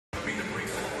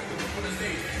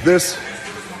This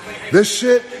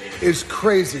shit is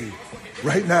crazy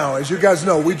right now. As you guys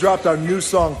know, we dropped our new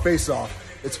song, Faceoff.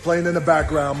 It's playing in the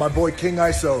background. My boy King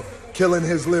ISO killing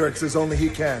his lyrics as only he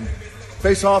can.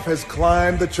 Faceoff has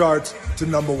climbed the charts to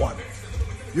 #1.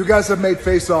 You guys have made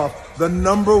Faceoff the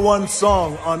 #1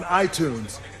 song on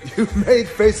iTunes. You made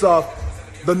Faceoff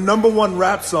the #1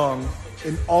 rap song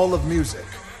in all of music.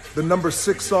 The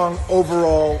 #6 song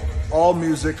overall, all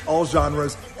music, all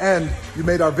genres. And you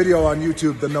made our video on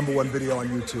YouTube the #1 video on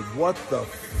YouTube. What the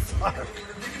fuck?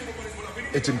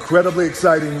 It's incredibly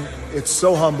exciting. It's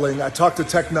so humbling. I talked to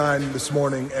Tech9 this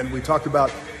morning and we talked about,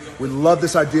 we love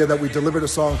this idea that we delivered a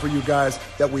song for you guys,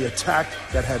 that we attacked,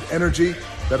 that had energy,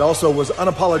 that also was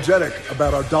unapologetic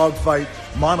about our dogfight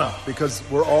mana, because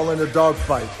we're all in a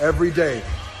dogfight every day.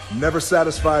 Never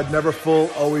satisfied, never full,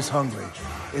 always hungry.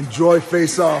 Enjoy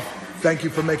Face Off. Thank you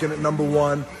for making it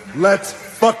 #1. Let's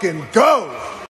fucking go!